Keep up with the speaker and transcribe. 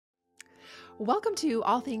Welcome to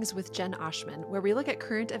All Things with Jen Oshman, where we look at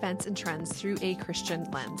current events and trends through a Christian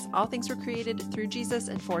lens. All things were created through Jesus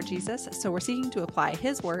and for Jesus, so we're seeking to apply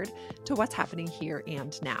His word to what's happening here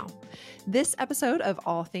and now. This episode of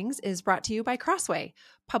All Things is brought to you by Crossway,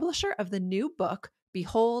 publisher of the new book,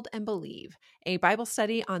 Behold and Believe, a Bible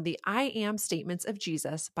study on the I Am statements of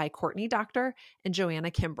Jesus by Courtney Doctor and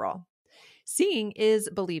Joanna Kimbrell. Seeing is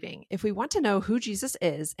believing. If we want to know who Jesus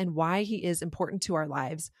is and why he is important to our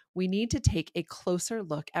lives, we need to take a closer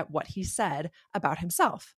look at what he said about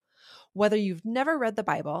himself. Whether you've never read the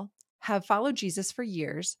Bible, have followed Jesus for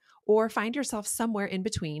years, or find yourself somewhere in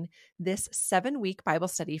between, this 7-week Bible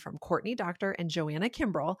study from Courtney Doctor and Joanna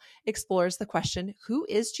Kimbrell explores the question, who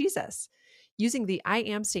is Jesus? Using the I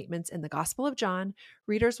Am statements in the Gospel of John,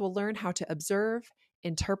 readers will learn how to observe,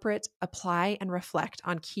 interpret, apply, and reflect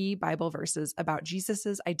on key Bible verses about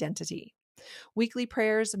Jesus's identity. Weekly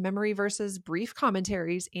prayers, memory verses, brief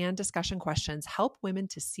commentaries, and discussion questions help women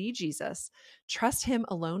to see Jesus, trust him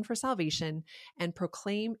alone for salvation, and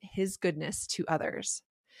proclaim his goodness to others.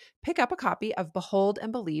 Pick up a copy of Behold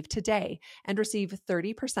and Believe today and receive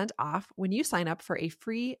 30% off when you sign up for a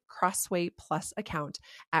free Crossway Plus account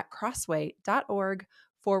at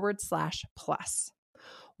crossway.org/plus.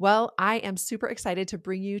 Well, I am super excited to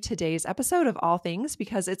bring you today's episode of All Things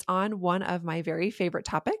because it's on one of my very favorite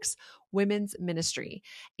topics, women's ministry.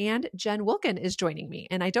 And Jen Wilkin is joining me.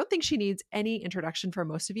 And I don't think she needs any introduction for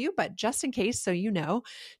most of you, but just in case so you know,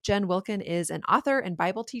 Jen Wilkin is an author and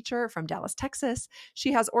Bible teacher from Dallas, Texas.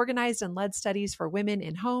 She has organized and led studies for women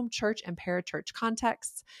in home, church, and parachurch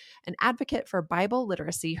contexts. An advocate for Bible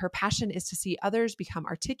literacy, her passion is to see others become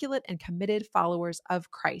articulate and committed followers of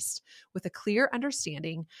Christ with a clear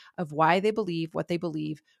understanding of why they believe what they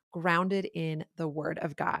believe, grounded in the Word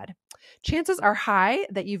of God. Chances are high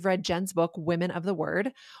that you've read Jen's book, Women of the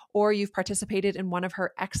Word, or you've participated in one of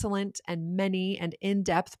her excellent and many and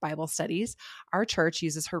in-depth Bible studies. Our church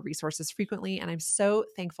uses her resources frequently, and I'm so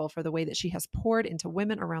thankful for the way that she has poured into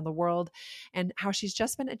women around the world and how she's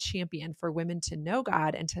just been a champion for women to know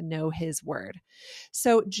God and to know His Word.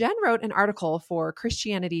 So Jen wrote an article for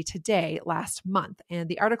Christianity Today last month, and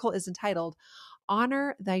the article is entitled,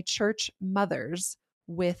 Honor Thy Church Mothers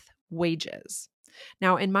with Wages.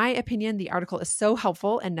 Now, in my opinion, the article is so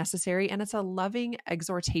helpful and necessary, and it's a loving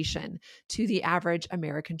exhortation to the average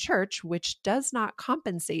American church, which does not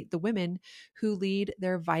compensate the women who lead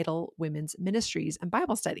their vital women's ministries and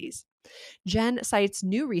Bible studies. Jen cites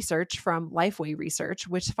new research from Lifeway Research,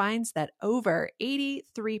 which finds that over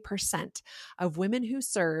 83% of women who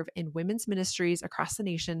serve in women's ministries across the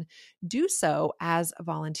nation do so as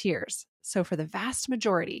volunteers. So for the vast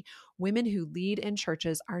majority, women who lead in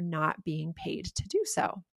churches are not being paid to do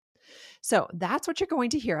so. So that's what you're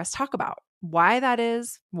going to hear us talk about. Why that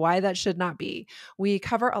is, why that should not be. We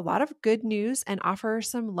cover a lot of good news and offer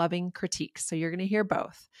some loving critiques. So you're going to hear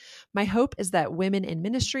both. My hope is that women in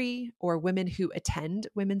ministry or women who attend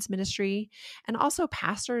women's ministry and also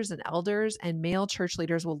pastors and elders and male church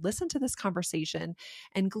leaders will listen to this conversation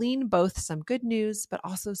and glean both some good news, but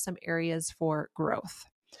also some areas for growth.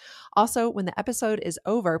 Also, when the episode is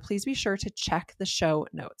over, please be sure to check the show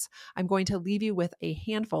notes. I'm going to leave you with a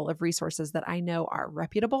handful of resources that I know are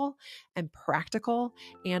reputable and practical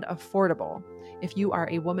and affordable if you are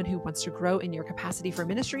a woman who wants to grow in your capacity for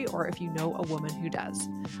ministry or if you know a woman who does.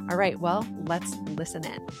 All right, well, let's listen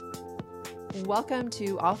in. Welcome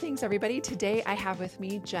to All Things, everybody. Today I have with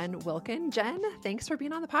me Jen Wilkin. Jen, thanks for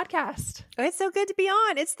being on the podcast. Oh, it's so good to be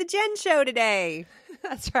on. It's the Jen Show today.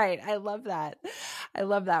 That's right. I love that. I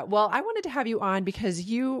love that. Well, I wanted to have you on because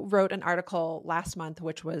you wrote an article last month,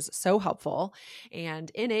 which was so helpful.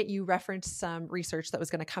 And in it, you referenced some research that was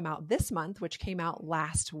going to come out this month, which came out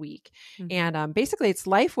last week. Mm-hmm. And basically, it's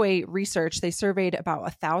Lifeway Research. They surveyed about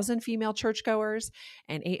 1,000 female churchgoers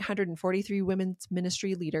and 843 women's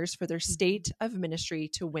ministry leaders for their state of ministry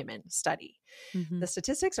to women study. Mm-hmm. The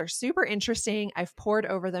statistics are super interesting. I've pored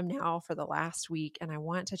over them now for the last week, and I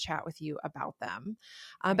want to chat with you about them.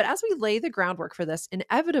 But as we lay the groundwork for this,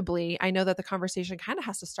 inevitably, I know that the conversation kind of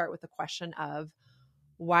has to start with the question of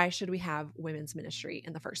why should we have women's ministry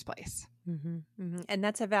in the first place? Mm-hmm, mm-hmm. And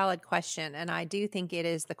that's a valid question. And I do think it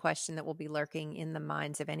is the question that will be lurking in the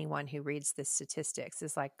minds of anyone who reads the statistics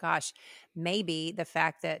is like, gosh, maybe the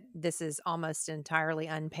fact that this is almost entirely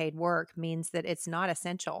unpaid work means that it's not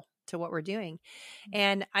essential to what we're doing.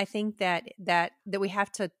 And I think that we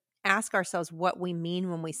have to ask ourselves what we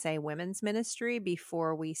mean when we say women's ministry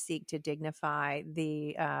before we seek to dignify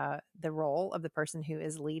the role of the person who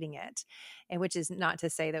is leading it, and which is not to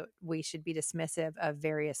say that we should be dismissive of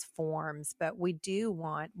various forms, but we do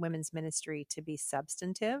want women's ministry to be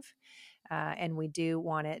substantive. And we do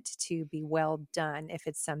want it to be well done if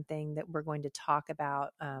it's something that we're going to talk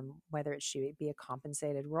about, whether it should be a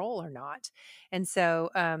compensated role or not. And so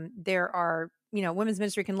there are, women's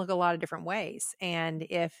ministry can look a lot of different ways. And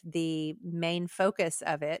if the main focus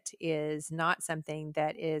of it is not something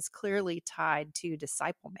that is clearly tied to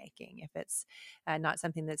disciple making, if it's not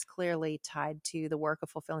something that's clearly tied to the work of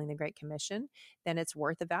fulfilling the Great Commission, then it's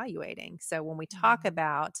worth evaluating. So when we talk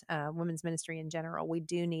about women's ministry in general, we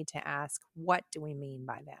do need to ask, what do we mean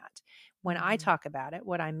by that? When I talk about it,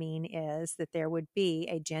 what I mean is that there would be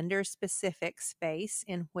a gender specific space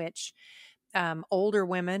in which older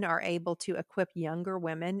women are able to equip younger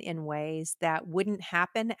women in ways that wouldn't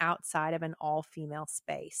happen outside of an all-female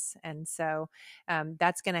space. And so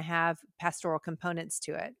that's going to have pastoral components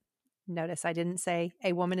to it. Notice I didn't say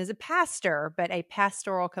a woman is a pastor, but a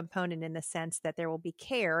pastoral component in the sense that there will be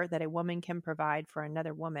care that a woman can provide for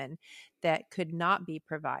another woman that could not be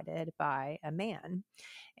provided by a man.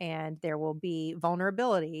 And there will be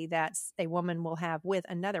vulnerability that a woman will have with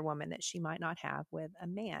another woman that she might not have with a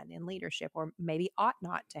man in leadership, or maybe ought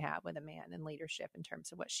not to have with a man in leadership in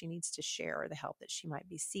terms of what she needs to share or the help that she might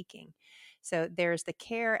be seeking. So there's the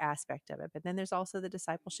care aspect of it, but then there's also the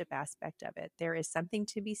discipleship aspect of it. There is something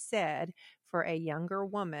to be said for a younger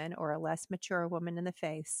woman or a less mature woman in the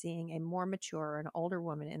faith seeing a more mature or an older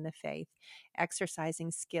woman in the faith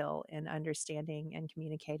exercising skill in understanding and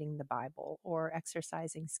communicating the Bible, or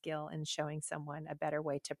exercising skill in showing someone a better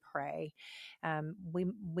way to pray.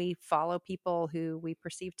 We follow people who we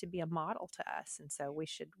perceive to be a model to us, and so we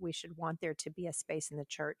should want there to be a space in the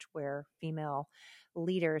church where female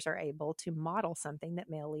leaders are able to model something that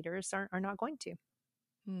male leaders are not going to.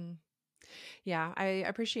 Yeah, I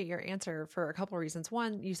appreciate your answer for a couple of reasons.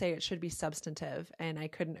 One, you say it should be substantive, and I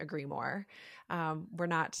couldn't agree more. We're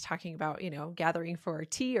not talking about, gathering for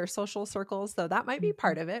tea or social circles, though that might be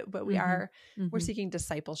part of it, but we're seeking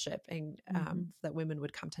discipleship, and that women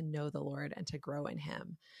would come to know the Lord and to grow in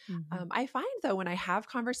him. I find, though, when I have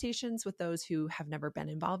conversations with those who have never been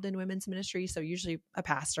involved in women's ministry, so usually a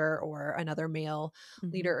pastor or another male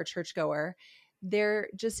leader or churchgoer, there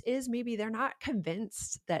just is, maybe they're not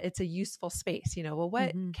convinced that it's a useful space. Well,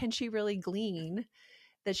 what can she really glean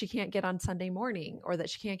that she can't get on Sunday morning, or that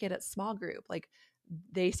she can't get at small group? Like,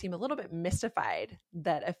 they seem a little bit mystified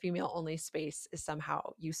that a female only space is somehow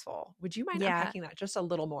useful. Would you mind unpacking that just a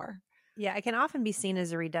little more? Yeah, it can often be seen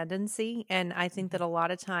as a redundancy, and I think that a lot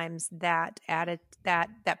of times that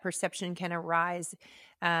perception can arise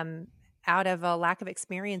out of a lack of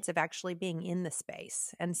experience of actually being in the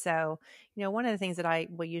space. And so, one of the things that I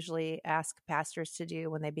will usually ask pastors to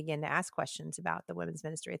do when they begin to ask questions about the women's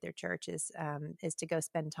ministry at their church is to go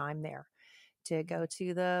spend time there, to go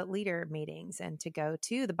to the leader meetings and to go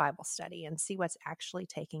to the Bible study and see what's actually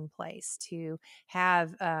taking place, to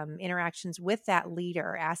have interactions with that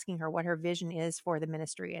leader, asking her what her vision is for the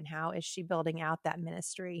ministry and how is she building out that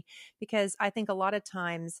ministry. Because I think a lot of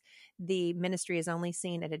times the ministry is only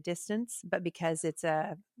seen at a distance, but because it's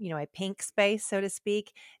a pink space, so to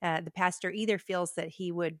speak, the pastor either feels that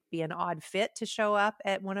he would be an odd fit to show up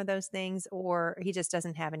at one of those things, or he just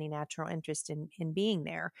doesn't have any natural interest in being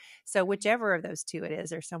there. So whichever of those two it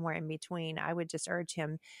is, or somewhere in between, I would just urge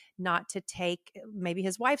him not to take maybe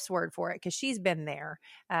his wife's word for it, because she's been there,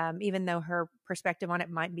 even though her perspective on it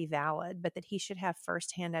might be valid, but that he should have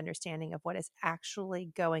firsthand understanding of what is actually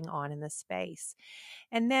going on in the space.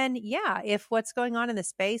 And then, if what's going on in the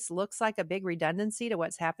space looks like a big redundancy to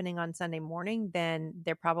what's happening on Sunday morning, then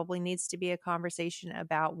there probably needs to be a conversation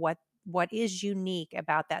about what is unique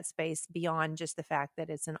about that space beyond just the fact that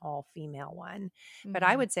it's an all-female one. But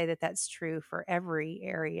I would say that that's true for every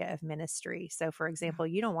area of ministry. So, for example,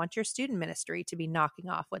 you don't want your student ministry to be knocking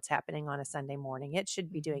off what's happening on a Sunday morning. It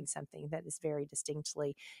should be doing something that is very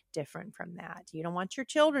distinctly different from that. You don't want your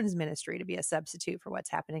children's ministry to be a substitute for what's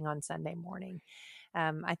happening on Sunday morning.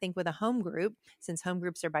 I think with a home group, since home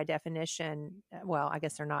groups are by definition, well, I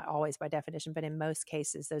guess they're not always by definition, but in most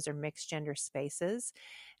cases, those are mixed gender spaces.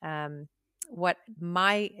 What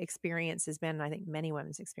my experience has been, and I think many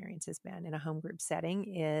women's experience has been in a home group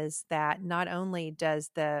setting, is that not only does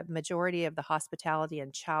the majority of the hospitality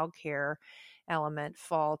and childcare element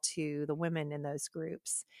fall to the women in those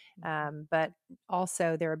groups, but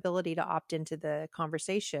also their ability to opt into the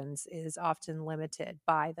conversations is often limited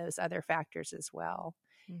by those other factors as well.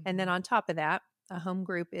 And then on top of that, a home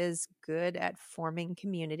group is good at forming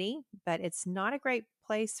community, but it's not a great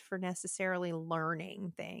place for necessarily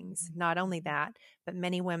learning things. Not only that, but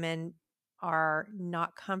many women are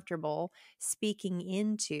not comfortable speaking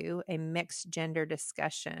into a mixed gender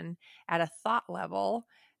discussion at a thought level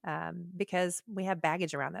because we have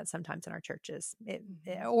baggage around that sometimes in our churches,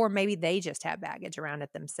 Mm-hmm. or maybe they just have baggage around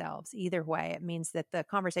it themselves. Either way, it means that the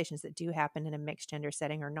conversations that do happen in a mixed gender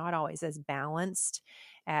setting are not always as balanced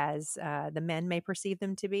as the men may perceive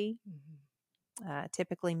them to be.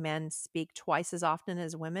 Typically, men speak twice as often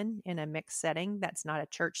as women in a mixed setting. That's not a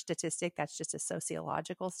church statistic. That's just a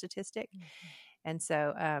sociological statistic. Mm-hmm. And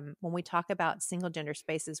so when we talk about single gender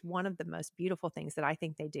spaces, one of the most beautiful things that I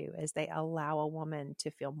think they do is they allow a woman to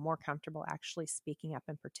feel more comfortable actually speaking up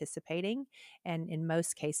and participating. And in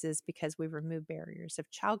most cases, because we've removed barriers of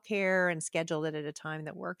childcare and scheduled it at a time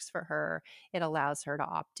that works for her, it allows her to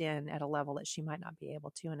opt in at a level that she might not be able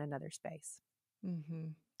to in another space. Mm-hmm.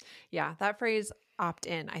 Yeah, that phrase opt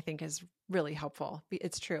in, I think, is really helpful.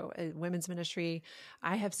 It's true. Women's ministry,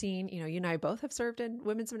 I have seen, you and I both have served in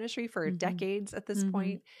women's ministry for decades at this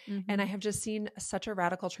point, and I have just seen such a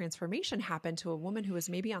radical transformation happen to a woman who is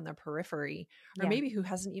maybe on the periphery or maybe who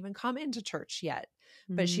hasn't even come into church yet,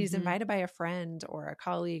 but she's invited by a friend or a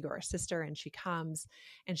colleague or a sister, and she comes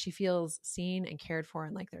and she feels seen and cared for,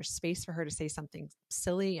 and like there's space for her to say something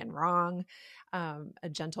silly and wrong, a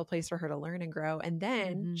gentle place for her to learn and grow. And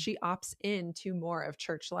then she opts into more of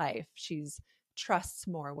church life. She's trusts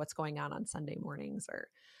more what's going on Sunday mornings or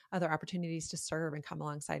other opportunities to serve and come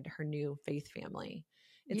alongside her new faith family.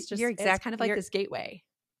 It's just, it's kind of like this gateway.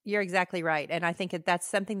 You're exactly right. And I think that's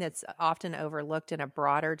something that's often overlooked in a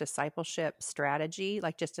broader discipleship strategy,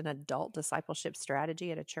 like just an adult discipleship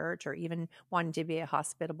strategy at a church, or even wanting to be a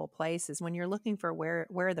hospitable place, is when you're looking for where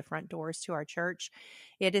are the front doors to our church.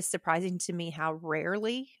 It is surprising to me how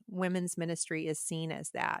rarely women's ministry is seen as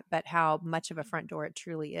that, but how much of a front door it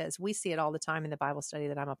truly is. We see it all the time in the Bible study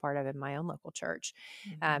that I'm a part of in my own local church.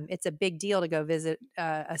 It's a big deal to go visit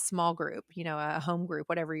a small group, a home group,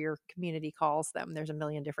 whatever your community calls them. There's a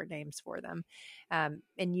million different names for them.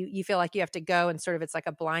 And you feel like you have to go and sort of, it's like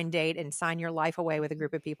a blind date and sign your life away with a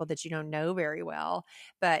group of people that you don't know very well.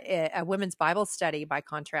 But a women's Bible study, by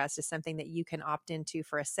contrast, is something that you can opt into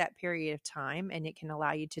for a set period of time, and it can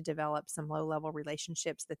allow you to develop some low-level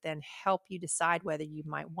relationships that then help you decide whether you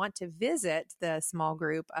might want to visit the small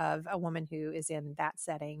group of a woman who is in that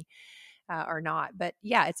setting or not. But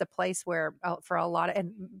yeah, it's a place where for a lot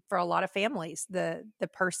of families, the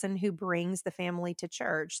person who brings the family to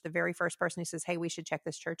church, the very first person who says, "Hey, we should check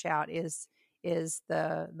this church out," is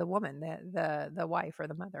the woman, the wife or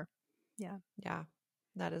the mother. Yeah.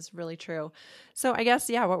 That is really true. So I guess,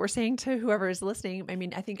 what we're saying to whoever is listening, I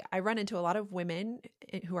mean, I think I run into a lot of women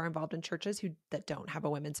who are involved in churches that don't have a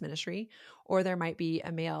women's ministry, or there might be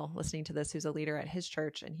a male listening to this who's a leader at his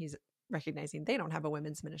church and he's recognizing they don't have a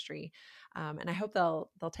women's ministry. And I hope they'll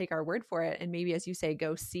take our word for it. And maybe, as you say,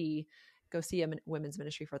 go see a women's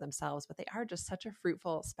ministry for themselves, but they are just such a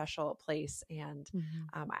fruitful, special place. And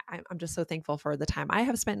I'm just so thankful for the time I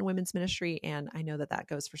have spent in women's ministry. And I know that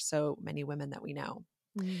goes for so many women that we know.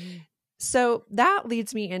 So that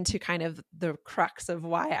leads me into kind of the crux of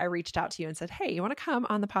why I reached out to you and said, "Hey, you want to come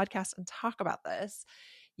on the podcast and talk about this?"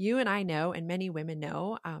 You and I know, and many women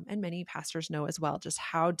know, and many pastors know as well, just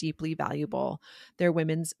how deeply valuable their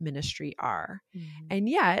women's ministry are. And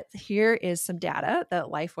yet, here is some data that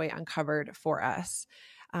Lifeway uncovered for us.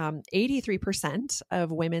 83%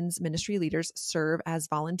 of women's ministry leaders serve as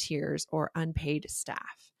volunteers or unpaid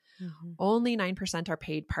staff. Only 9% are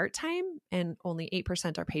paid part-time, and only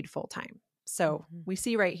 8% are paid full-time. So we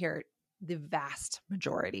see right here, the vast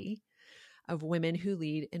majority of women who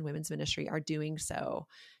lead in women's ministry are doing so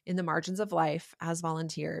in the margins of life as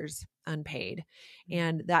volunteers, unpaid.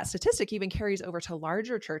 And that statistic even carries over to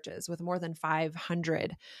larger churches with more than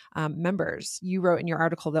 500 members. You wrote in your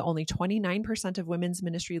article that only 29% of women's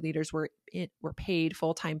ministry leaders were paid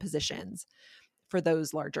full-time positions for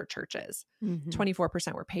those larger churches.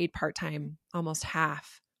 24% were paid part-time, almost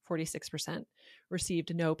half, 46%,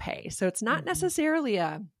 received no pay. So it's not necessarily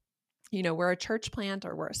we're a church plant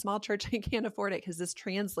or we're a small church and can't afford it, because this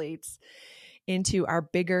translates into our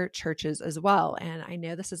bigger churches as well. And I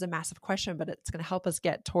know this is a massive question, but it's going to help us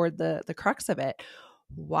get toward the crux of it.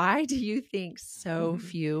 Why do you think so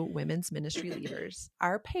few women's ministry leaders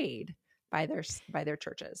are paid by their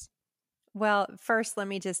churches? Well, first, let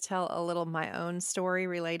me just tell a little my own story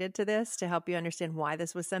related to this to help you understand why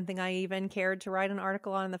this was something I even cared to write an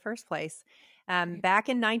article on in the first place. Back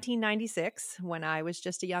in 1996, when I was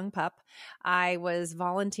just a young pup, I was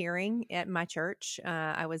volunteering at my church.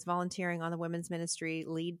 I was volunteering on the women's ministry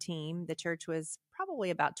lead team. The church was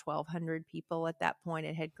probably about 1,200 people at that point.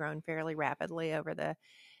 It had grown fairly rapidly over the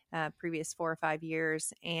previous 4 or 5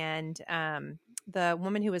 years. And the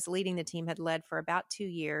woman who was leading the team had led for about 2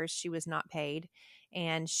 years. She was not paid.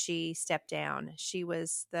 and she stepped down. She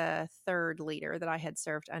was the third leader that I had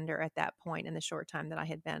served under at that point in the short time that I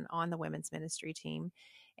had been on the women's ministry team.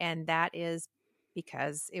 And that is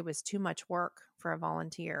because it was too much work for a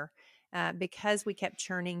volunteer. Because we kept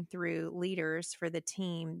churning through leaders for the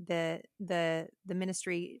team, the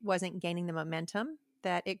ministry wasn't gaining the momentum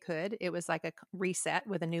that it could. It was like a reset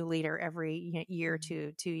with a new leader every year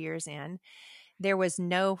to 2 years in. There was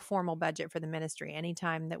no formal budget for the ministry.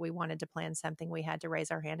 Anytime that we wanted to plan something, we had to raise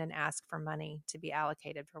our hand and ask for money to be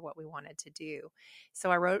allocated for what we wanted to do.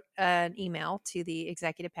 So I wrote an email to the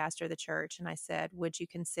executive pastor of the church, and I said, would you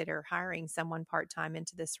consider hiring someone part-time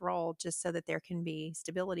into this role just so that there can be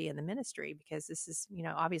stability in the ministry? Because this is,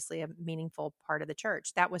 obviously a meaningful part of the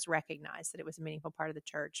church. That was recognized, that it was a meaningful part of the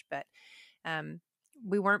church, but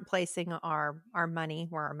we weren't placing our money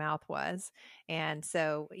where our mouth was. And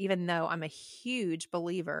so even though I'm a huge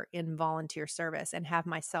believer in volunteer service and have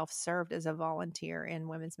myself served as a volunteer in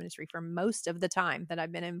women's ministry for most of the time that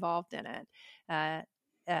I've been involved in it,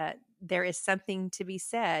 there is something to be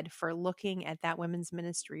said for looking at that women's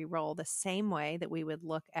ministry role the same way that we would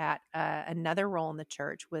look at another role in the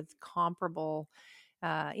church with comparable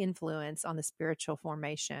influence on the spiritual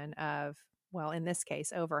formation of, well, in this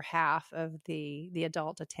case, over half of the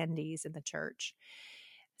adult attendees in the church.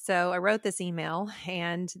 So I wrote this email,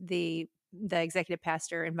 and the executive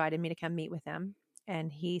pastor invited me to come meet with him.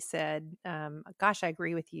 And he said, gosh, I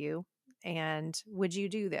agree with you. And would you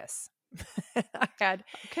do this? I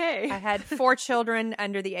had 4 children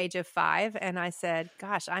under the age of 5. And I said,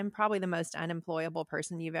 gosh, I'm probably the most unemployable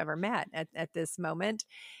person you've ever met at this moment.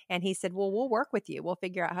 And he said, well, we'll work with you. We'll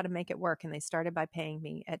figure out how to make it work. And they started by paying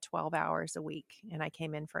me at 12 hours a week. And I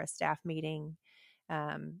came in for a staff meeting.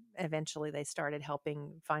 Eventually they started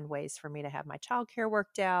helping find ways for me to have my childcare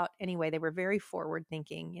worked out. Anyway, they were very forward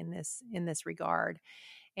thinking in this regard.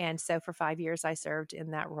 And so for 5 years, I served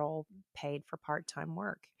in that role, paid for part-time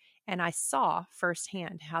work. And I saw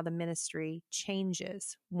firsthand how the ministry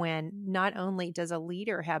changes when not only does a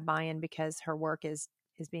leader have buy-in because her work is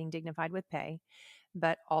being dignified with pay,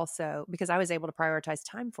 but also because I was able to prioritize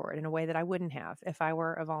time for it in a way that I wouldn't have if I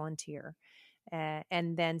were a volunteer.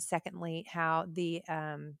 And then secondly, how the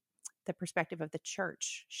perspective of the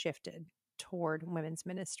church shifted toward women's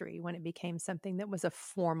ministry when it became something that was a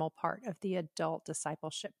formal part of the adult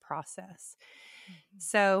discipleship process. Mm-hmm.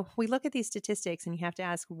 So we look at these statistics and you have to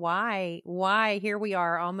ask why here we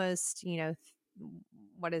are almost,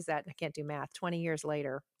 what is that? I can't do math. 20 years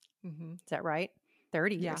later. Mm-hmm. Is that right?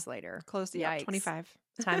 30 years later. Close. Yeah. 25.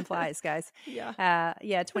 Time flies, guys.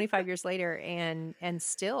 Yeah. 25 years later. And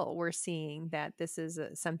still we're seeing that this is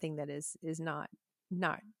something that is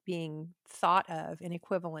not being thought of in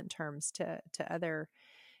equivalent terms to other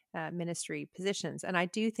ministry positions. And I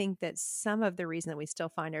do think that some of the reason that we still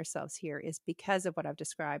find ourselves here is because of what I've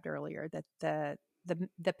described earlier, that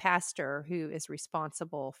the pastor who is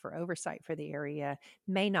responsible for oversight for the area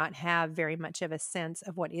may not have very much of a sense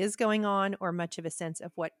of what is going on or much of a sense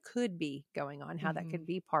of what could be going on, how that could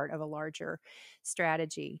be part of a larger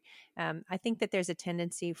strategy. I think that there's a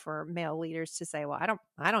tendency for male leaders to say, well,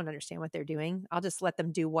 I don't understand what they're doing. I'll just let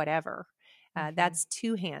them do whatever. That's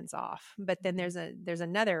too hands off. But then there's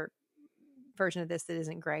another version of this that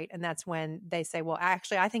isn't great. And that's when they say, well,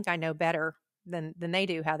 actually, I think I know better than they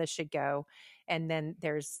do how this should go. And then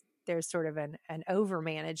there's sort of an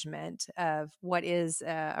over-management of what is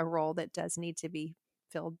a role that does need to be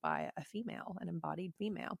filled by a female, an embodied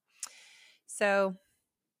female. So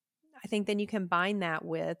I think then you combine that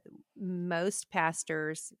with most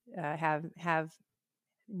pastors have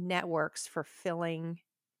networks for filling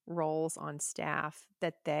roles on staff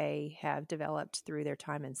that they have developed through their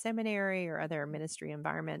time in seminary or other ministry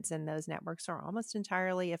environments. And those networks are almost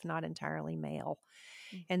entirely, if not entirely, male.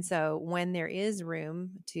 Mm-hmm. And so when there is room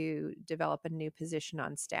to develop a new position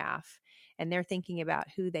on staff and they're thinking about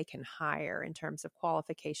who they can hire in terms of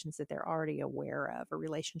qualifications that they're already aware of or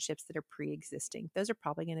relationships that are pre-existing, those are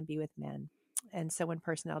probably going to be with men. And so when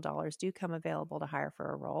personnel dollars do come available to hire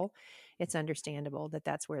for a role, it's understandable that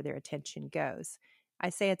that's where their attention goes. I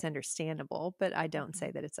say it's understandable, but I don't say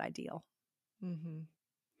that it's ideal. Mm-hmm.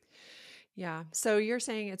 Yeah. So you're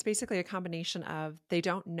saying it's basically a combination of they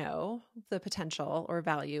don't know the potential or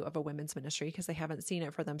value of a women's ministry because they haven't seen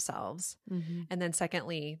it for themselves. Mm-hmm. And then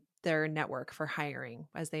secondly, their network for hiring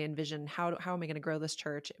as they envision how am I going to grow this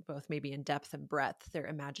church, both maybe in depth and breadth. They're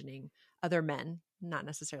imagining other men, not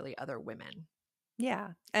necessarily other women. Yeah.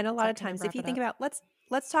 And a lot of times, if you think about, let's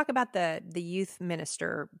let's talk about the youth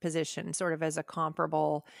minister position, sort of as a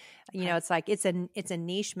comparable. You know, Okay. it's like it's a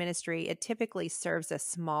niche ministry. It typically serves a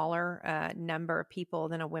smaller number of people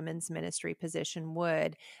than a women's ministry position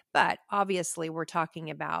would, but obviously we're talking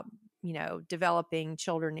about, you know, developing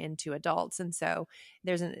children into adults, and so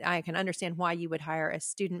I can understand why you would hire a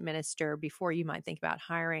student minister before you might think about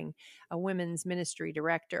hiring a women's ministry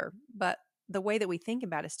director, but the way that we think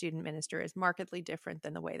about a student minister is markedly different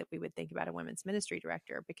than the way that we would think about a women's ministry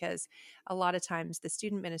director, because a lot of times the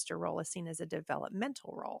student minister role is seen as a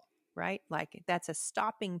developmental role, right? Like that's a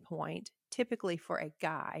stopping point typically for a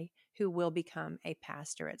guy who will become a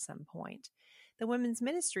pastor at some point. The women's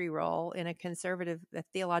ministry role in a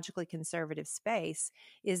theologically conservative space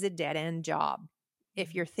is a dead end job.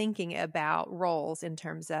 If you're thinking about roles in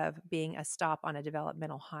terms of being a stop on a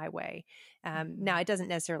developmental highway. Now, it doesn't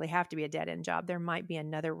necessarily have to be a dead-end job. There might be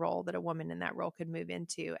another role that a woman in that role could move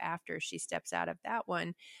into after she steps out of that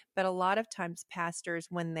one. But a lot of times pastors,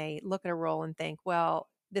 when they look at a role and think, well,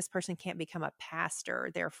 this person can't become a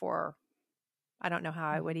pastor, therefore I don't know how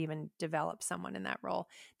I would even develop someone in that role.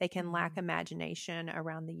 They can lack imagination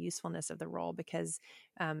around the usefulness of the role because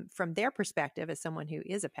from their perspective as someone who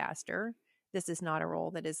is a pastor, this is not a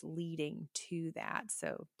role that is leading to that.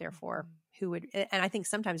 So therefore, who would, and I think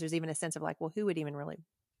sometimes there's even a sense of like, well, who would even really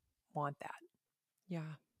want that? Yeah.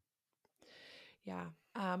 Yeah.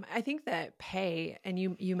 I think that pay, and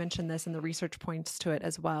you mentioned this and the research points to it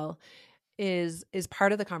as well, is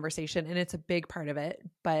part of the conversation, and it's a big part of it,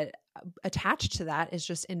 but attached to that is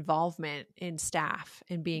just involvement in staff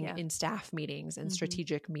and being in staff meetings and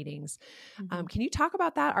strategic meetings. Can you talk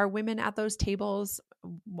about that? Are women at those tables?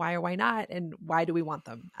 Why or why not? And why do we want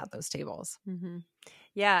them at those tables?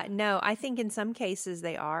 Yeah, no, I think in some cases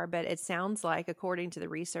they are, but it sounds like, according to the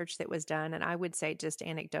research that was done, and I would say just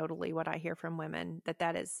anecdotally what I hear from women,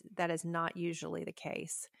 that is not usually the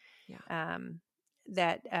case. Yeah.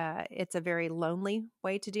 That it's a very lonely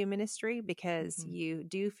way to do ministry because you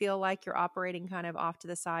do feel like you're operating kind of off to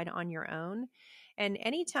the side on your own. And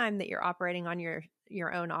anytime that you're operating on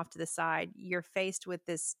your own off to the side, you're faced with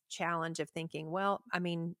this challenge of thinking, well, I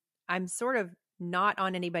mean, I'm sort of not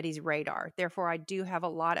on anybody's radar. Therefore, I do have a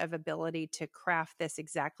lot of ability to craft this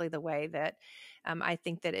exactly the way that I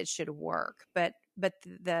think that it should work. But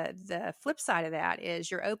the flip side of that is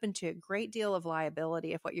you're open to a great deal of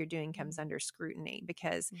liability if what you're doing comes under scrutiny,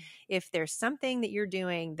 because if there's something that you're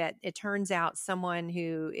doing that it turns out someone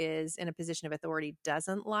who is in a position of authority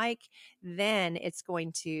doesn't like, then it's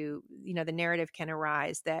going to, you know, the narrative can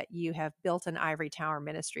arise that you have built an ivory tower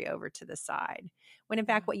ministry over to the side, when in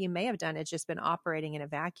fact what you may have done is just been operating in a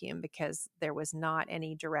vacuum because there was not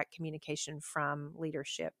any direct communication from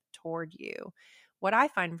leadership toward you. What I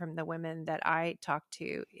find from the women that I talk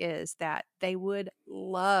to is that they would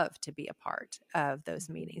love to be a part of those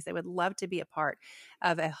meetings. They would love to be a part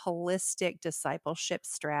of a holistic discipleship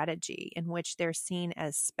strategy in which they're seen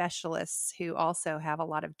as specialists who also have a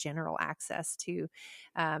lot of general access to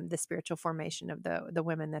the spiritual formation of the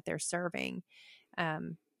women that they're serving.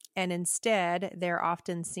 And instead, they're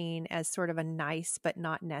often seen as sort of a nice but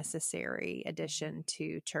not necessary addition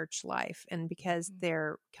to church life. And because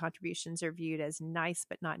their contributions are viewed as nice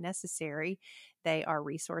but not necessary, they are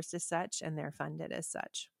resourced as such and they're funded as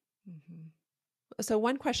such. So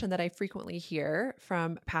one question that I frequently hear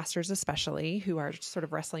from pastors, especially who are sort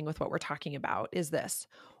of wrestling with what we're talking about, is this: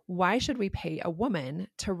 why should we pay a woman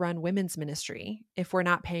to run women's ministry if we're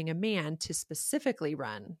not paying a man to specifically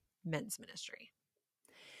run men's ministry?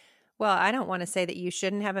 Well, I don't want to say that you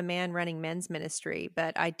shouldn't have a man running men's ministry,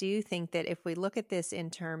 but I do think that if we look at this in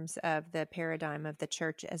terms of the paradigm of the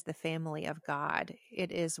church as the family of God,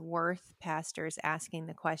 it is worth pastors asking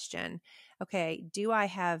the question, okay, do I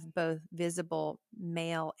have both visible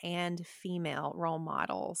male and female role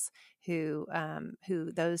models who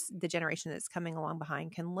the generation that's coming along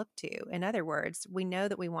behind can look to? In other words, we know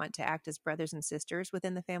that we want to act as brothers and sisters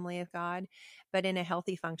within the family of God, but in a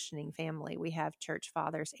healthy, functioning family, we have church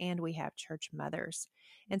fathers and we have church mothers.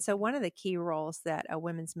 And so one of the key roles that a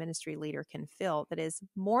women's ministry leader can fill that is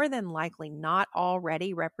more than likely not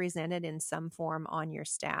already represented in some form on your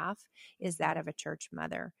staff is that of a church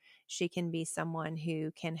mother. She can be someone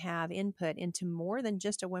who can have input into more than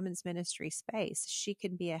just a women's ministry space. She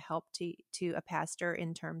can be a help to a pastor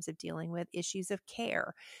in terms of dealing with issues of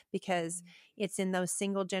care, because it's in those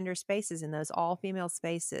single gender spaces, in those all female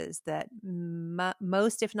spaces, that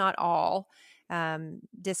most, if not all,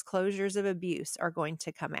 disclosures of abuse are going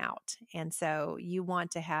to come out. And so you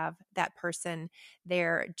want to have that person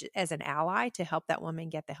there as an ally to help that woman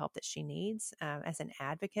get the help that she needs, as an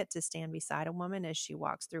advocate to stand beside a woman as she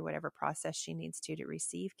walks through whatever process she needs to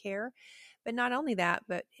receive care. But not only that,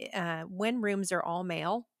 but when rooms are all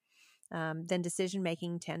male, then decision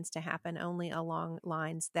making tends to happen only along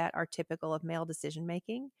lines that are typical of male decision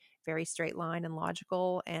making, very straight line and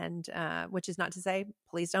logical. And which is not to say,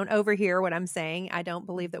 please don't overhear what I'm saying. I don't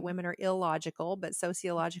believe that women are illogical, but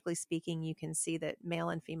sociologically speaking, you can see that male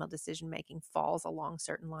and female decision making falls along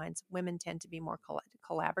certain lines. Women tend to be more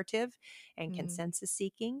collaborative and consensus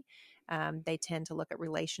seeking. They tend to look at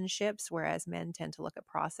relationships, whereas men tend to look at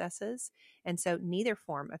processes. And so neither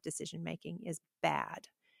form of decision making is bad.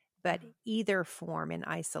 But either form in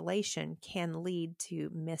isolation can lead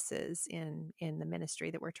to misses in the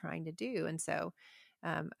ministry that we're trying to do. And so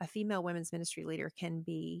a female women's ministry leader can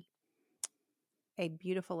be a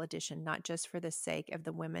beautiful addition, not just for the sake of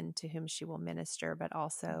the women to whom she will minister, but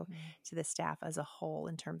also to the staff as a whole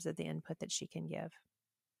in terms of the input that she can give.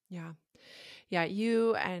 Yeah. Yeah.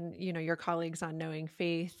 You and, your colleagues on Knowing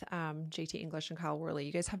Faith, JT English and Kyle Worley,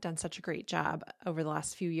 you guys have done such a great job over the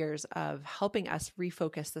last few years of helping us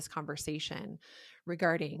refocus this conversation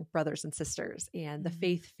regarding brothers and sisters and the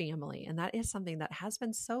faith family. And that is something that has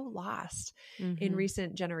been so lost in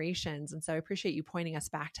recent generations. And so I appreciate you pointing us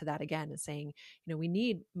back to that again and saying, we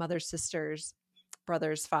need mothers, sisters,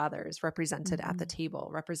 brothers, fathers represented at the table.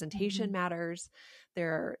 Representation matters.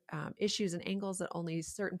 There are issues and angles that only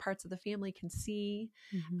certain parts of the family can see,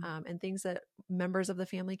 and things that members of the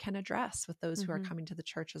family can address with those who are coming to the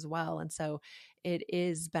church as well. And so it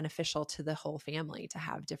is beneficial to the whole family to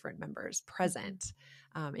have different members present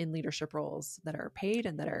in leadership roles that are paid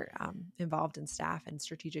and that are involved in staff and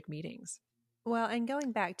strategic meetings. Well, and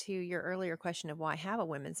going back to your earlier question of why have a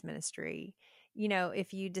women's ministry,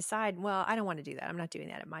 if you decide, well, I don't want to do that, I'm not doing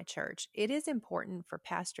that at my church, it is important for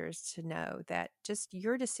pastors to know that just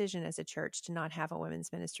your decision as a church to not have a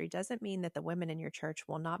women's ministry doesn't mean that the women in your church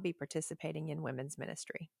will not be participating in women's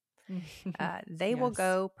ministry. They will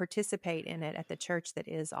go participate in it at the church that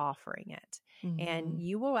is offering it. And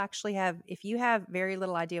you will actually have, if you have very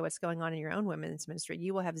little idea what's going on in your own women's ministry,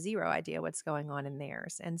 you will have zero idea what's going on in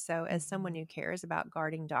theirs. And so as someone who cares about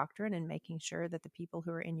guarding doctrine and making sure that the people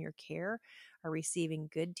who are in your care are receiving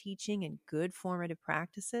good teaching and good formative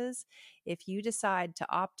practices, if you decide to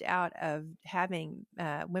opt out of having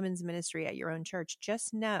women's ministry at your own church,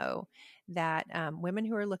 just know that women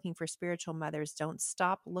who are looking for spiritual mothers don't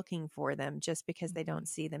stop looking for them just because they don't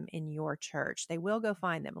see them in your church. They will go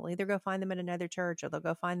find them. They'll either go find them at another church or they'll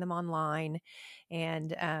go find them online.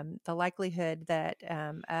 And the likelihood that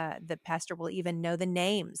the pastor will even know the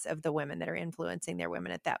names of the women that are influencing their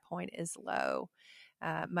women at that point is low,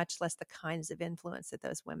 much less the kinds of influence that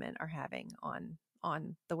those women are having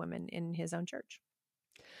on the women in his own church.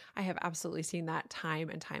 I have absolutely seen that time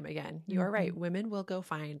and time again. You are right. Women will go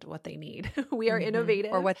find what they need. We are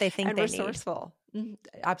innovative or what they think and they resourceful.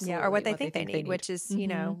 Absolutely. Yeah, or what they think they need, which is,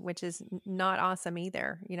 which is not awesome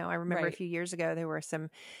either. I remember a few years ago, there were some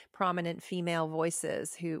prominent female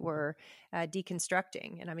voices who were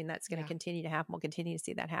deconstructing. And I mean, that's going to continue to happen. We'll continue to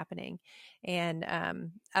see that happening. And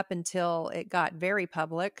up until it got very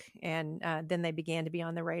public and then they began to be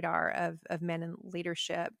on the radar of men in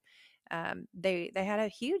leadership. They had a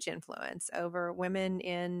huge influence over women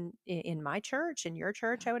in my church, in your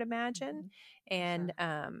church, I would imagine.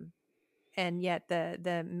 And yet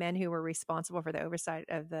the men who were responsible for the oversight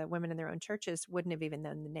of the women in their own churches wouldn't have even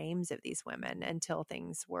known the names of these women until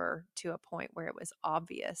things were to a point where it was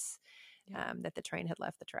obvious that the train had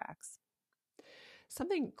left the tracks.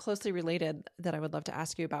 Something closely related that I would love to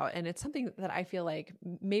ask you about, and it's something that I feel like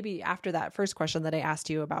maybe after that first question that I asked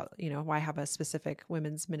you about, why have a specific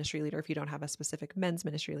women's ministry leader if you don't have a specific men's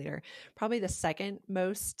ministry leader, probably the second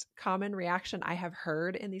most common reaction I have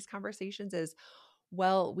heard in these conversations is,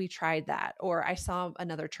 well, we tried that, or I saw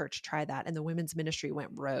another church try that and the women's ministry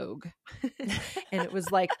went rogue. And it was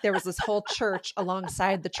like there was this whole church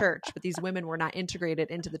alongside the church, but these women were not integrated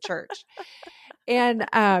into the church. And,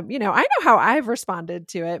 I know how I've responded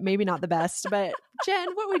to it, maybe not the best, but Jen,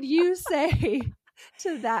 what would you say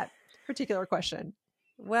to that particular question?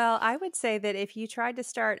 Well, I would say that if you tried to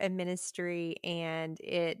start a ministry and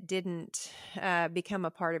it didn't become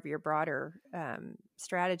a part of your broader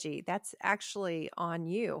strategy, that's actually on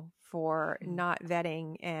you for not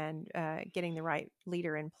vetting and getting the right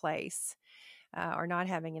leader in place. or not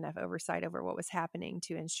having enough oversight over what was happening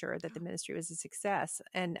to ensure that the ministry was a success.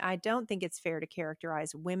 And I don't think it's fair to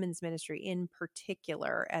characterize women's ministry in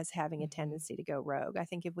particular as having a tendency to go rogue. I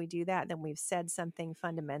think if we do that, then we've said something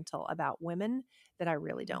fundamental about women that I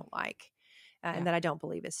really don't like. And that I don't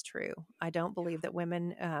believe is true. I don't believe that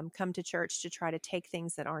women come to church to try to take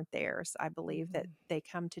things that aren't theirs. I believe that they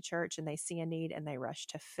come to church and they see a need and they rush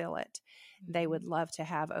to fill it. They would love to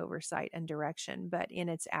have oversight and direction, but in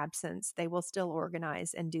its absence, they will still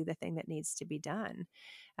organize and do the thing that needs to be done.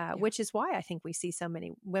 Which is why I think we see so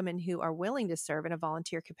many women who are willing to serve in a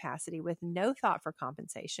volunteer capacity with no thought for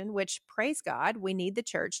compensation, which, praise God, we need the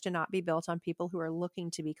church to not be built on people who are looking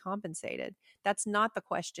to be compensated. That's not the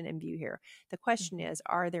question in view here. The question is,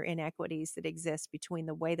 are there inequities that exist between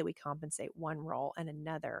the way that we compensate one role and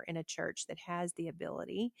another in a church that has the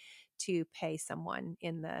ability to pay someone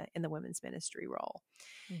in the women's ministry role?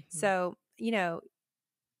 So,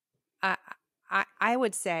 I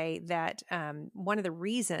would say that one of the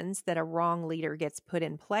reasons that a wrong leader gets put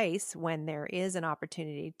in place when there is an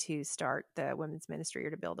opportunity to start the women's ministry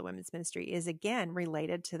or to build a women's ministry is, again,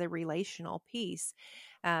 related to the relational piece.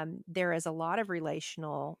 There is a lot of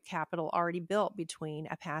relational capital already built between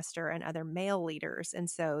a pastor and other male leaders. And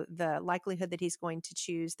so the likelihood that he's going to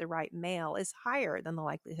choose the right male is higher than the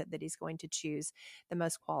likelihood that he's going to choose the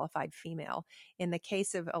most qualified female. In the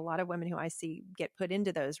case of a lot of women who I see get put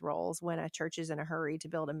into those roles when a church is in a hurry to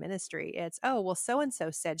build a ministry, it's, oh, well,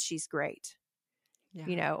 so-and-so said she's great.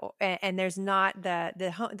 And there's not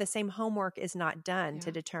the same homework is not done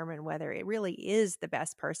to determine whether it really is the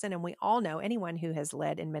best person. And we all know, anyone who has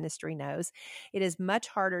led in ministry knows, it is much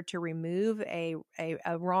harder to remove a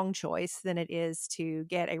wrong choice than it is to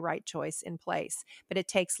get a right choice in place. But it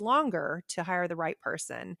takes longer to hire the right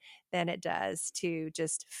person than it does to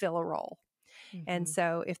just fill a role. And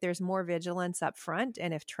so if there's more vigilance up front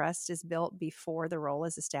and if trust is built before the role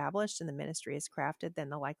is established and the ministry is crafted, then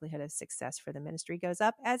the likelihood of success for the ministry goes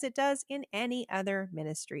up, as it does in any other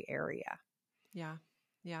ministry area.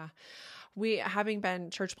 Yeah. We, having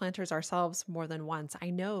been church planters ourselves more than once,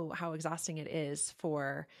 I know how exhausting it is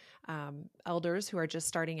for elders who are just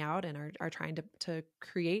starting out and are trying to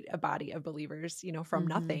create a body of believers, from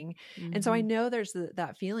nothing. And so I know there's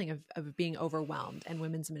that feeling of being overwhelmed, and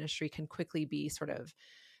women's ministry can quickly be sort of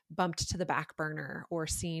bumped to the back burner or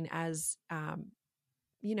seen as,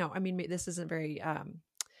 this isn't very,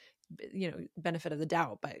 benefit of the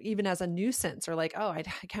doubt, but even as a nuisance, or like, oh, I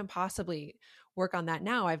can't possibly work on that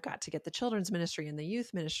now. I've got to get the children's ministry and the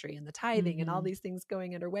youth ministry and the tithing and all these things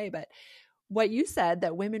going underway. But what you said,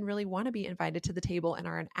 that women really want to be invited to the table and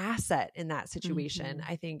are an asset in that situation.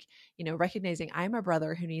 I think, recognizing I'm a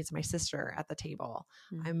brother who needs my sister at the table.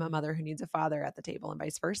 I'm a mother who needs a father at the table, and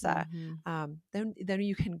vice versa. Then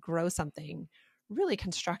you can grow something really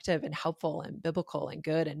constructive and helpful and biblical and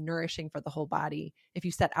good and nourishing for the whole body if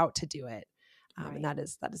you set out to do it. And that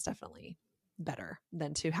is definitely better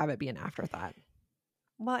than to have it be an afterthought.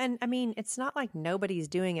 Well, and I mean, it's not like nobody's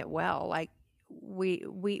doing it well. Like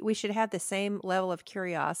we should have the same level of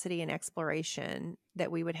curiosity and exploration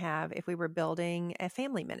that we would have if we were building a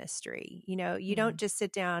family ministry. You don't just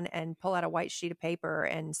sit down and pull out a white sheet of paper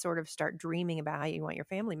and sort of start dreaming about how you want your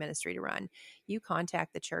family ministry to run. You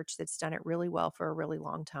contact the church that's done it really well for a really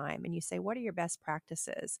long time, and you say, what are your best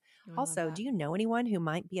practices? Also, do you know anyone who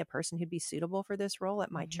might be a person who'd be suitable for this role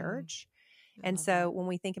at my church? And so when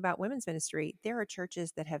we think about women's ministry, there are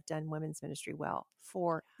churches that have done women's ministry well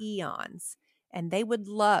for eons. And they would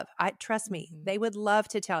love, trust me, they would love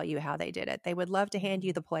to tell you how they did it. They would love to hand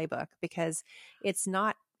you the playbook, because it's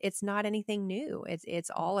not anything new. It's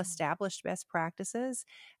all established best practices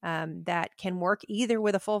that can work either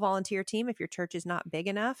with a full volunteer team if your church is not big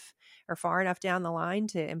enough or far enough down the line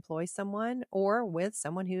to employ someone, or with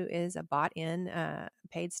someone who is a bought-in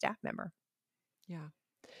paid staff member. Yeah.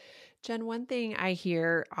 Jen, one thing I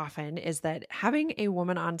hear often is that having a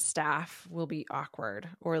woman on staff will be awkward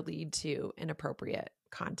or lead to inappropriate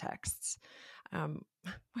contexts.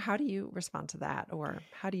 How do you respond to that, or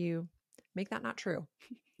how do you make that not true?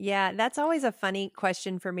 Yeah, that's always a funny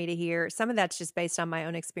question for me to hear. Some of that's just based on my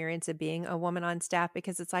own experience of being a woman on staff,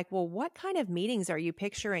 because it's like, well, what kind of meetings are you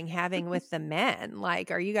picturing having with the men? Like,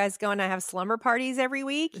 are you guys going to have slumber parties every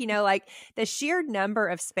week? Like the sheer number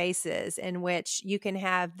of spaces in which you can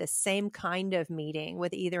have the same kind of meeting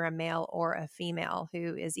with either a male or a female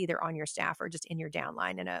who is either on your staff or just in your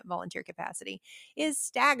downline in a volunteer capacity is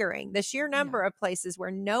staggering. The sheer number of places where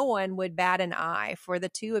no one would bat an eye for the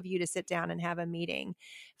two of you to sit down and have a meeting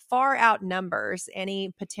far outnumbers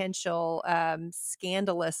any potential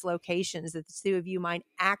scandalous locations that the two of you might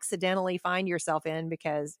accidentally find yourself in,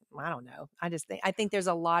 because I don't know. I think there's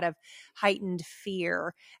a lot of heightened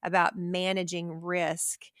fear about managing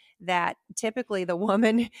risk that typically the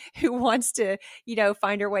woman who wants to,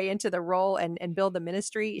 find her way into the role and build the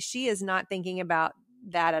ministry, she is not thinking about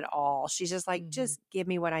that at all. She's just like, just give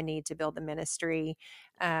me what I need to build the ministry.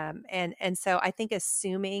 And so I think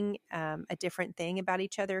assuming a different thing about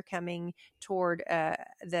each other, coming toward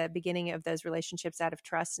the beginning of those relationships out of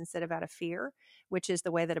trust instead of out of fear, which is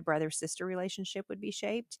the way that a brother-sister relationship would be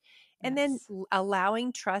shaped. And then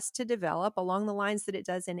allowing trust to develop along the lines that it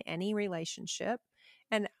does in any relationship.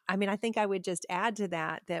 And I mean, I think I would just add to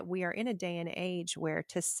that we are in a day and age where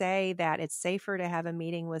to say that it's safer to have a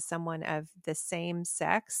meeting with someone of the same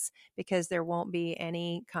sex because there won't be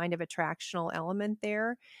any kind of attractional element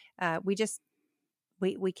there,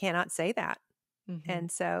 we cannot say that.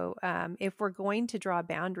 And so if we're going to draw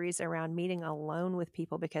boundaries around meeting alone with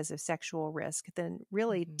people because of sexual risk, then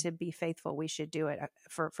really to be faithful, we should do it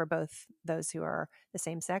for both those who are the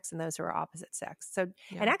same sex and those who are opposite sex. So,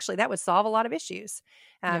 and actually that would solve a lot of issues.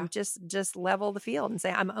 Just level the field and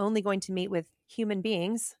say, I'm only going to meet with human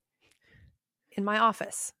beings in my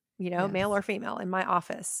office, male or female in my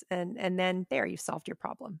office. And then there you've solved your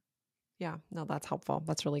problem. Yeah, no, that's helpful.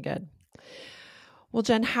 That's really good. Well,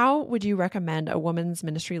 Jen, how would you recommend a woman's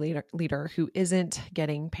ministry leader who isn't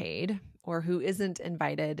getting paid or who isn't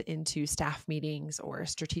invited into staff meetings or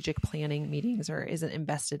strategic planning meetings or isn't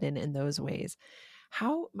invested in those ways?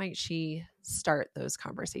 How might she start those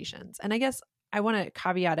conversations? And I guess I want to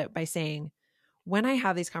caveat it by saying, when I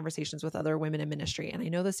have these conversations with other women in ministry, and I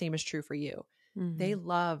know the same is true for you, they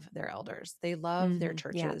love their elders. They love their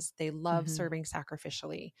churches. They love serving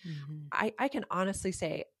sacrificially. I can honestly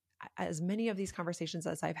say, as many of these conversations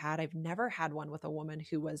as I've had, I've never had one with a woman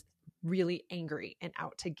who was really angry and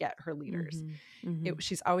out to get her leaders.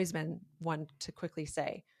 She's always been one to quickly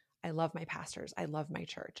say, I love my pastors. I love my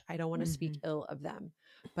church. I don't want to speak ill of them,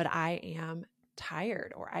 but I am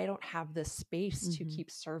tired, or I don't have the space to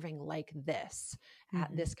keep serving like this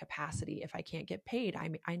at this capacity. If I can't get paid,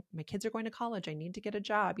 my kids are going to college. I need to get a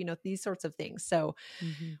job, these sorts of things. So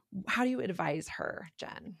how do you advise her,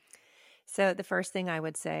 Jen? So the first thing I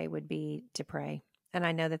would say would be to pray. And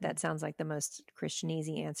I know that sounds like the most Christian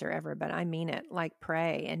easy answer ever, but I mean it. Like,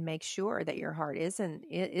 pray and make sure that your heart is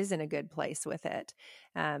in a good place with it.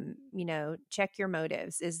 Check your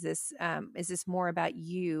motives. Is this more about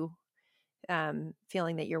you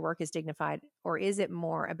feeling that your work is dignified, or is it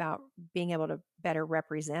more about being able to better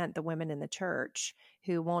represent the women in the church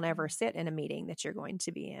who won't ever sit in a meeting that you're going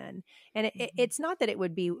to be in? And it's not that it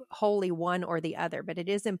would be wholly one or the other, but it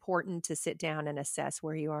is important to sit down and assess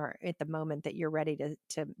where you are at the moment that you're ready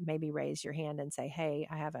to maybe raise your hand and say, hey,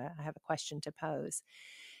 I have a question to pose.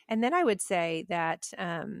 And then I would say that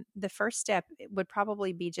the first step would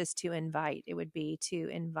probably be just to invite. It would be to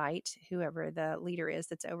invite whoever the leader is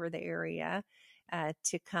that's over the area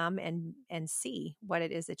to come and see what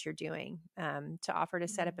it is that you're doing, to offer to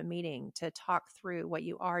set up a meeting, to talk through what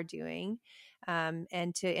you are doing,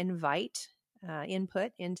 and to invite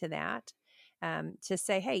input into that. To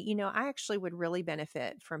say, hey, I actually would really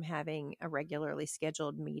benefit from having a regularly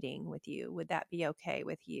scheduled meeting with you. Would that be okay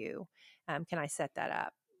with you? Can I set that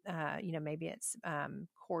up? Maybe it's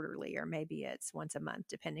quarterly, or maybe it's once a month,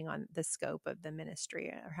 depending on the scope of the ministry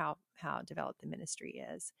or how developed the ministry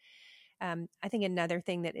is. I think another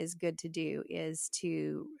thing that is good to do is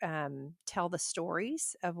to tell the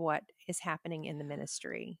stories of what is happening in the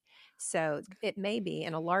ministry. So it may be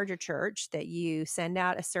in a larger church that you send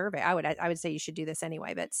out a survey. I would say you should do this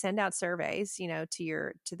anyway, but send out surveys,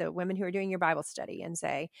 to the women who are doing your Bible study and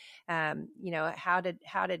say, how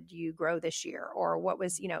did you grow this year, or what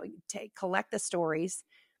was, collect the stories,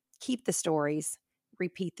 keep the stories,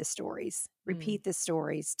 repeat the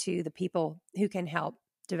stories to the people who can help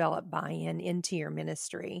develop buy-in into your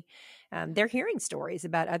ministry. They're hearing stories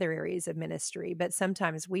about other areas of ministry, but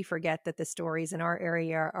sometimes we forget that the stories in our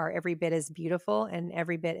area are every bit as beautiful and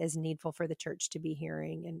every bit as needful for the church to be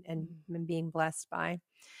hearing and being blessed by.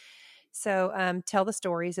 So tell the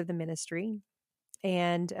stories of the ministry.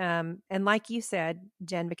 And like you said,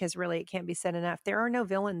 Jen, because really it can't be said enough, there are no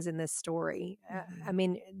villains in this story. I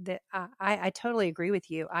mean, I totally agree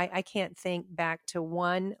with you. I can't think back to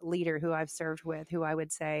one leader who I've served with who I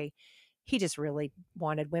would say he just really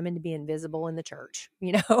wanted women to be invisible in the church.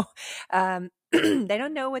 They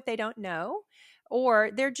don't know what they don't know,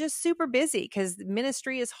 or they're just super busy because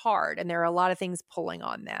ministry is hard and there are a lot of things pulling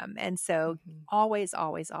on them. And so always,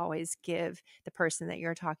 always, always give the person that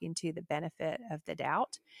you're talking to the benefit of the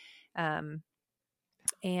doubt.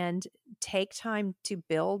 and take time to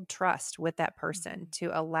build trust with that person,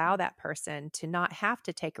 to allow that person to not have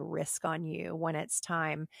to take a risk on you when it's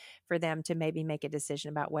time for them to maybe make a decision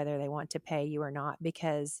about whether they want to pay you or not,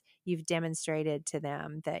 because you've demonstrated to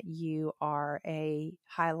them that you are a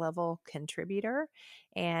high-level contributor,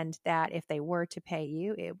 and that if they were to pay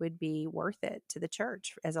you, it would be worth it to the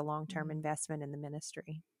church as a long-term investment in the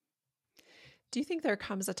ministry. Do you think there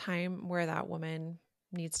comes a time where that woman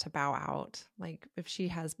needs to bow out? Like if she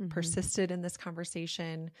has persisted in this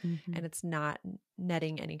conversation and it's not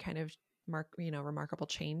netting any kind of remarkable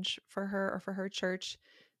change for her or for her church,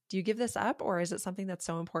 do you give this up, or is it something that's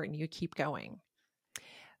so important you keep going?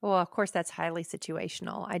 Well, of course, that's highly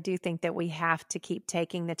situational. I do think that we have to keep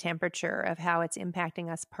taking the temperature of how it's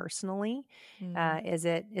impacting us personally. Is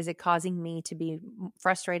it causing me to be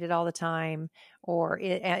frustrated all the time, or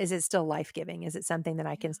is it still life giving? Is it something that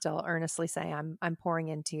I can still earnestly say I'm pouring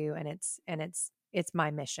into, and it's my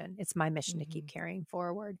mission. It's my mission to keep carrying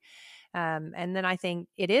forward. And then I think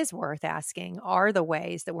it is worth asking, are the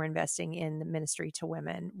ways that we're investing in the ministry to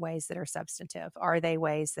women ways that are substantive? Are they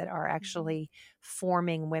ways that are actually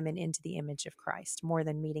forming women into the image of Christ more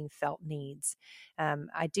than meeting felt needs?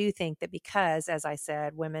 I do think that because, as I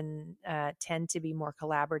said, women tend to be more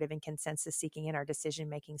collaborative and consensus seeking in our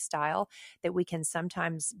decision-making style, that we can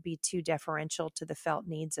sometimes be too deferential to the felt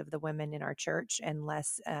needs of the women in our church and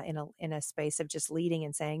less in a space of just leading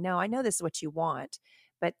and saying, no, I know this is what you want,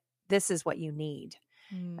 but this is what you need.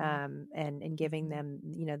 And giving them,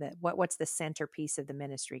 that what's the centerpiece of the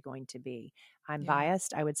ministry going to be? I'm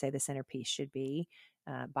biased. I would say the centerpiece should be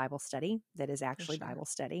Bible study that is actually Bible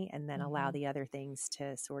study, and then allow the other things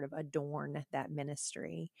to sort of adorn that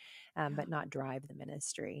ministry, but not drive the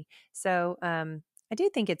ministry. So I do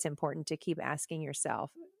think it's important to keep asking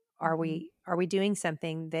yourself, are we doing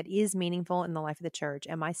something that is meaningful in the life of the church?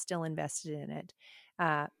 Am I still invested in it?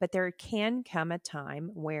 But there can come a time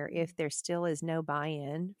where if there still is no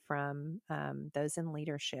buy-in from those in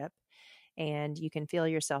leadership, and you can feel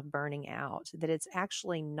yourself burning out, that it's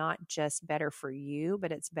actually not just better for you,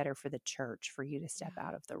 but it's better for the church for you to step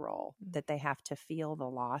out of the role, that they have to feel the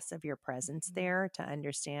loss of your presence there to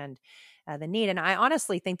understand the need. And I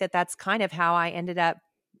honestly think that that's kind of how I ended up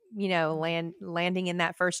landing in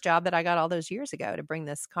that first job that I got all those years ago, to bring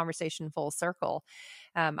this conversation full circle.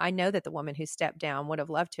 I know that the woman who stepped down would have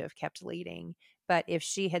loved to have kept leading, but if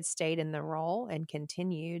she had stayed in the role and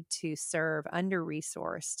continued to serve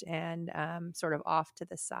under-resourced and sort of off to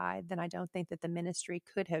the side, then I don't think that the ministry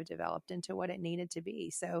could have developed into what it needed to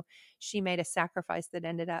be. So she made a sacrifice that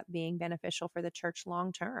ended up being beneficial for the church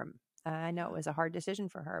long term. I know it was a hard decision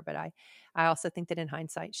for her, but I also think that in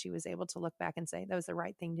hindsight, she was able to look back and say that was the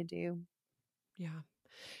right thing to do. Yeah.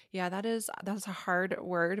 Yeah, that's a hard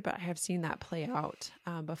word, but I have seen that play out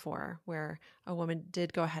before, where a woman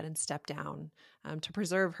did go ahead and step down to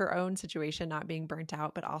preserve her own situation, not being burnt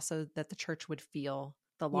out, but also that the church would feel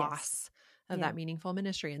the loss of that meaningful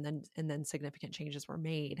ministry, and then significant changes were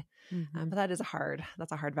made. But that's a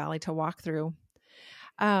hard valley to walk through.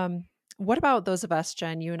 What about those of us,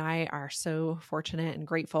 Jen? You and I are so fortunate and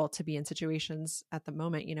grateful to be in situations at the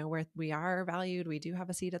moment, where we are valued. We do have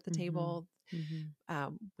a seat at the table.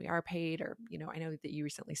 We are paid, or, I know that you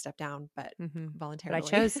recently stepped down, but voluntarily.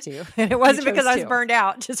 But I chose to. And it wasn't because I was burned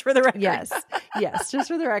out, just for the record. Yes, just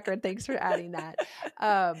for the record. Thanks for adding that.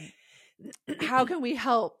 How can we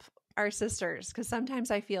help our sisters? Because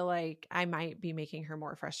sometimes I feel like I might be making her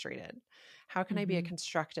more frustrated. How can I be a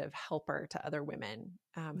constructive helper to other women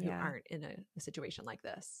who aren't in a situation like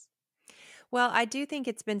this? Well, I do think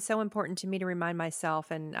it's been so important to me to remind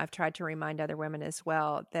myself, and I've tried to remind other women as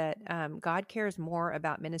well, that God cares more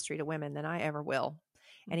about ministry to women than I ever will.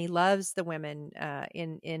 And he loves the women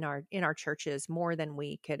in our churches more than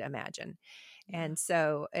we could imagine. And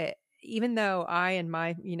so even though I, in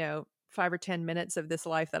my, 5 or 10 minutes of this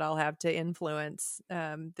life that I'll have to influence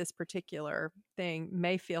this particular thing,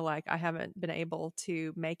 may feel like I haven't been able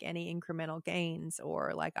to make any incremental gains,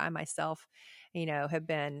 or like I myself, have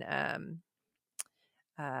been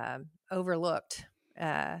overlooked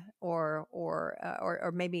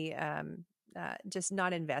or maybe just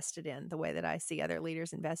not invested in the way that I see other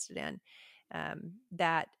leaders invested in,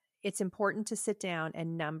 that it's important to sit down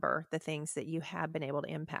and number the things that you have been able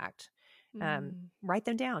to impact. Write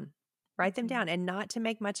them down. Write them down, and not to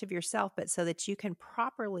make much of yourself, but so that you can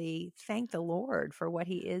properly thank the Lord for what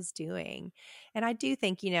he is doing. And I do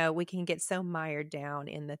think, we can get so mired down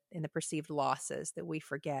in the perceived losses that we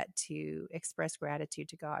forget to express gratitude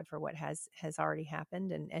to God for what has already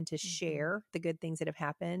happened, and to share the good things that have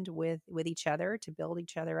happened with each other, to build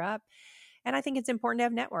each other up. And I think it's important to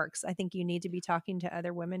have networks. I think you need to be talking to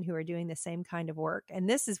other women who are doing the same kind of work. And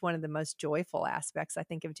this is one of the most joyful aspects, I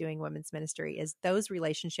think, of doing women's ministry is those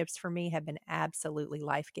relationships for me have been absolutely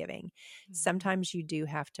life-giving. Sometimes you do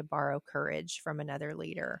have to borrow courage from another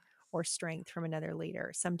leader or strength from another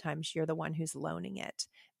leader. Sometimes you're the one who's loaning it.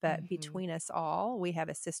 But between us all, we have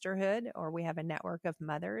a sisterhood or we have a network of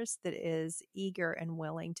mothers that is eager and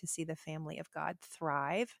willing to see the family of God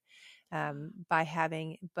thrive by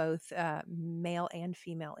having both male and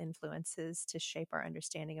female influences to shape our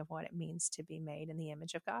understanding of what it means to be made in the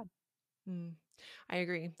image of God. I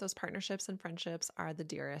agree. Those partnerships and friendships are the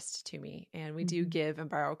dearest to me, and we do give and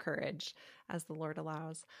borrow courage as the Lord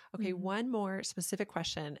allows. Okay, one more specific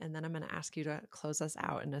question, and then I'm going to ask you to close us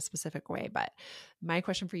out in a specific way. But my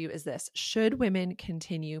question for you is this: should women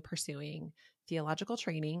continue pursuing theological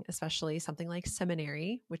training, especially something like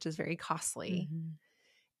seminary, which is very costly,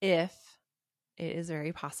 if it is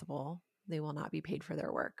very possible they will not be paid for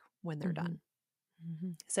their work when they're done?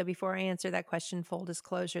 So before I answer that question, full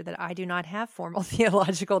disclosure that I do not have formal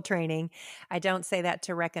theological training. I don't say that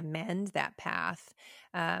to recommend that path.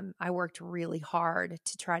 I worked really hard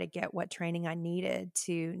to try to get what training I needed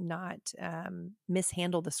to not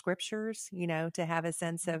mishandle the scriptures, to have a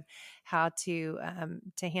sense of how to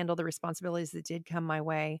handle the responsibilities that did come my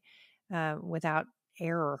way without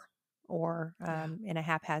error or in a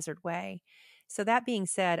haphazard way. So that being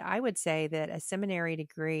said, I would say that a seminary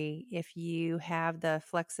degree, if you have the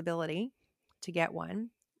flexibility to get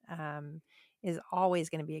one, is always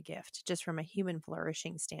going to be a gift, just from a human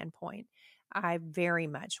flourishing standpoint. I very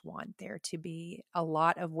much want there to be a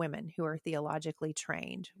lot of women who are theologically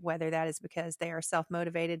trained, whether that is because they are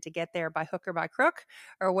self-motivated to get there by hook or by crook,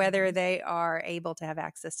 or whether they are able to have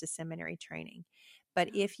access to seminary training.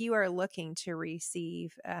 But if you are looking to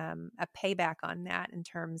receive a payback on that in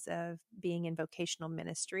terms of being in vocational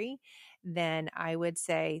ministry, then I would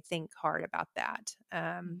say think hard about that.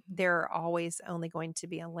 There are always only going to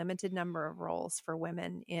be a limited number of roles for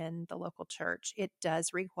women in the local church. It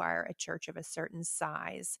does require a church of a certain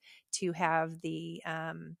size to have the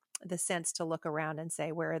sense to look around and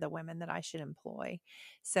say, where are the women that I should employ?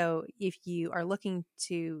 So if you are looking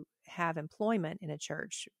to have employment in a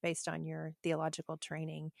church based on your theological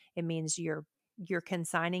training, it means you're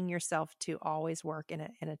consigning yourself to always work in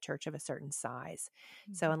a church of a certain size.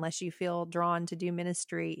 So unless you feel drawn to do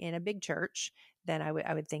ministry in a big church, then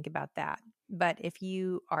I would think about that. But if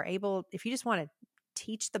you just want to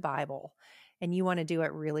teach the Bible and you want to do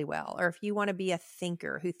it really well, or if you want to be a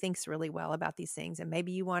thinker who thinks really well about these things, and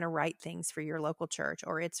maybe you want to write things for your local church,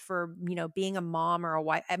 or it's for, being a mom or a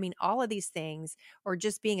wife, all of these things, or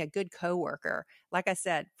just being a good coworker. Like I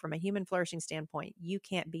said, from a human flourishing standpoint, you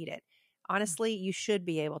can't beat it. Honestly, you should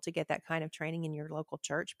be able to get that kind of training in your local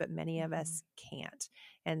church, but many of us can't.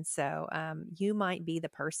 And so you might be the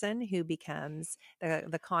person who becomes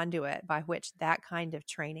the conduit by which that kind of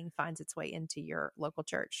training finds its way into your local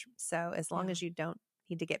church. So as long as you don't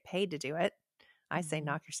need to get paid to do it, I say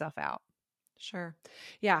knock yourself out. Sure.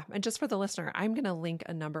 Yeah. And just for the listener, I'm going to link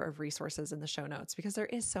a number of resources in the show notes because there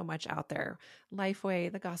is so much out there.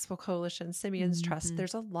 Lifeway, the Gospel Coalition, Simeon's Trust.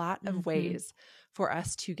 There's a lot of ways for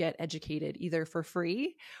us to get educated, either for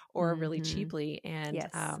free or really cheaply. And,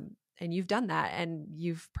 and you've done that, and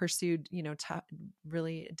you've pursued,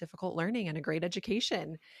 really difficult learning and a great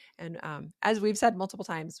education. And as we've said multiple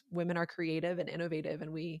times, women are creative and innovative,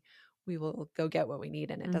 and we will go get what we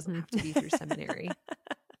need. And it doesn't have to be through seminary.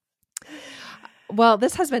 Well,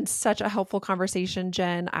 this has been such a helpful conversation,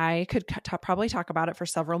 Jen. I could probably talk about it for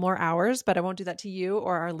several more hours, but I won't do that to you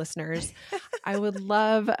or our listeners. I would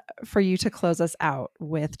love for you to close us out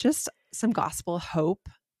with just some gospel hope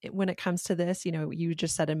when it comes to this. You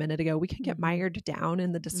just said a minute ago, we can get mired down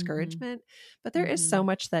in the discouragement, but there is so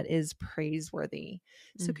much that is praiseworthy.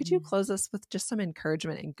 So could you close us with just some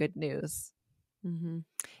encouragement and good news?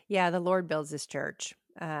 Yeah, the Lord builds his church.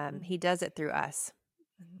 He does it through us.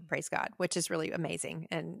 Praise God, which is really amazing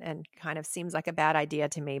and kind of seems like a bad idea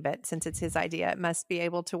to me, but since it's his idea, it must be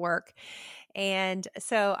able to work. And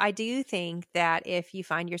so I do think that if you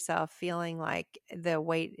find yourself feeling like the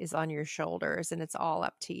weight is on your shoulders and it's all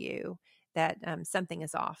up to you, that something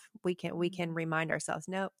is off, we can remind ourselves,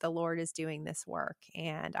 nope, the Lord is doing this work,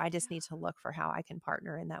 and I just need to look for how I can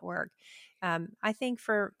partner in that work. I think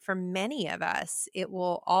for many of us, it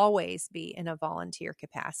will always be in a volunteer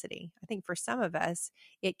capacity. I think for some of us,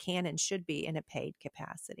 it can and should be in a paid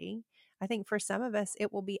capacity. I think for some of us,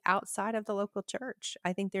 it will be outside of the local church.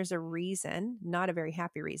 I think there's a reason, not a very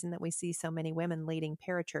happy reason, that we see so many women leading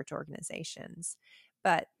parachurch organizations.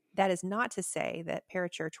 But that is not to say that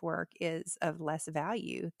parachurch work is of less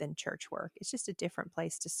value than church work. It's just a different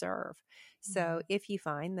place to serve. So if you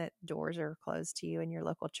find that doors are closed to you in your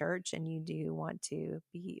local church and you do want to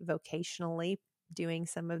be vocationally doing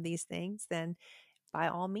some of these things, then by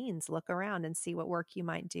all means, look around and see what work you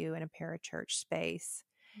might do in a parachurch space.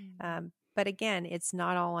 But again, it's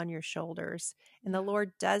not all on your shoulders. And the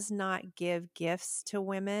Lord does not give gifts to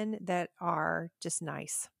women that are just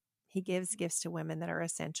nice. He gives gifts to women that are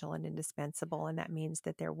essential and indispensable. And that means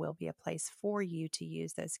that there will be a place for you to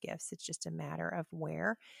use those gifts. It's just a matter of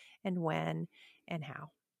where and when and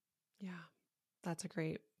how. Yeah, that's a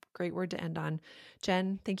great word to end on.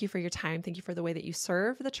 Jen, thank you for your time. Thank you for the way that you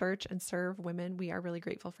serve the church and serve women. We are really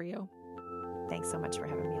grateful for you. Thanks so much for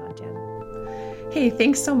having me on, Jen. Hey,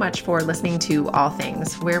 thanks so much for listening to All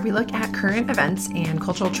Things, where we look at current events and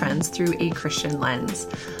cultural trends through a Christian lens.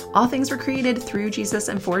 All things were created through Jesus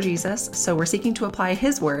and for Jesus, so we're seeking to apply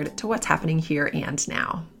His word to what's happening here and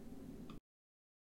now.